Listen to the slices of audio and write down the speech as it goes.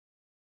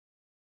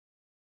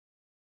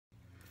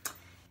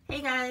Hey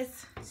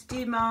guys, it's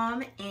Dude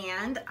Mom,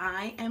 and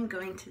I am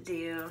going to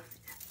do,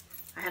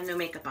 I have no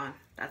makeup on,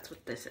 that's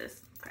what this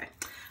is, okay.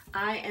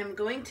 I am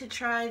going to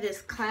try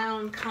this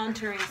clown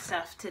contouring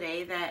stuff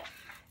today that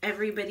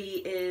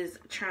everybody is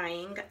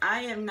trying.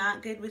 I am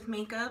not good with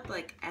makeup,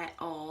 like at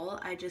all.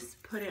 I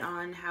just put it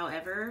on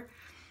however.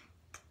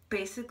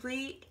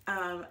 Basically,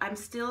 I'm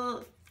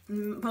still,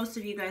 most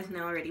of you guys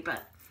know already,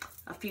 but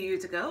a few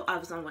years ago, I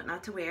was on What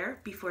Not to Wear.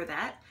 Before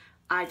that,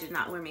 I did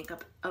not wear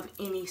makeup of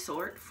any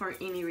sort for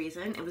any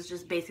reason. It was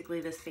just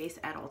basically this face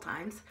at all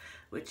times,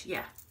 which,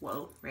 yeah,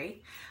 whoa,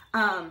 right?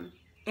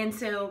 And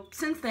so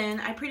since then,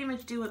 I pretty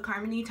much do what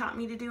Carmony taught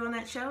me to do on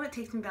that show. It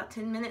takes me about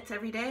 10 minutes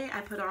every day.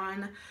 I put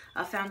on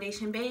a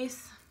foundation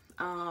base,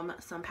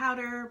 some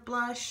powder,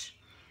 blush,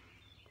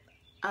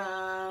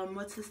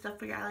 what's the stuff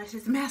for your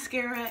eyelashes?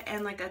 Mascara,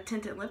 and like a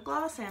tinted lip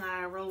gloss, and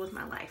I roll with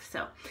my life.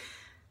 So,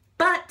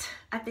 but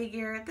I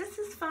figure this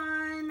is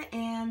fun,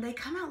 and they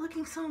come out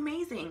looking so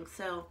amazing.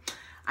 So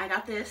I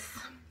got this.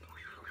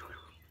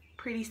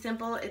 Pretty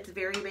simple. It's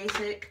very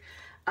basic.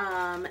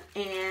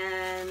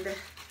 And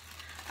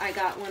I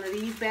got one of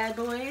these bad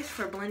boys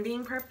for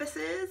blending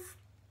purposes.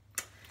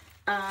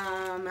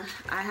 I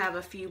have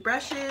a few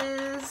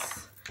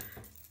brushes,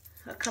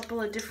 a couple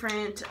of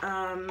different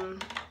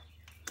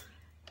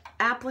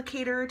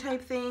applicator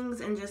type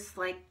things, and just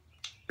like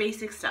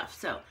basic stuff.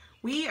 So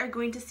we are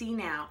going to see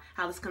now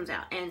how this comes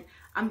out, and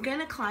I'm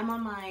gonna climb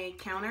on my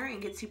counter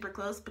and get super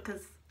close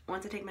because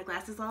once I take my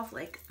glasses off,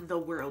 like the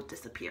world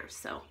disappears.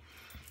 So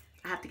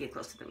I have to get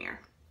close to the mirror.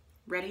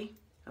 Ready?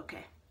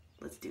 Okay,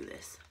 let's do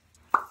this.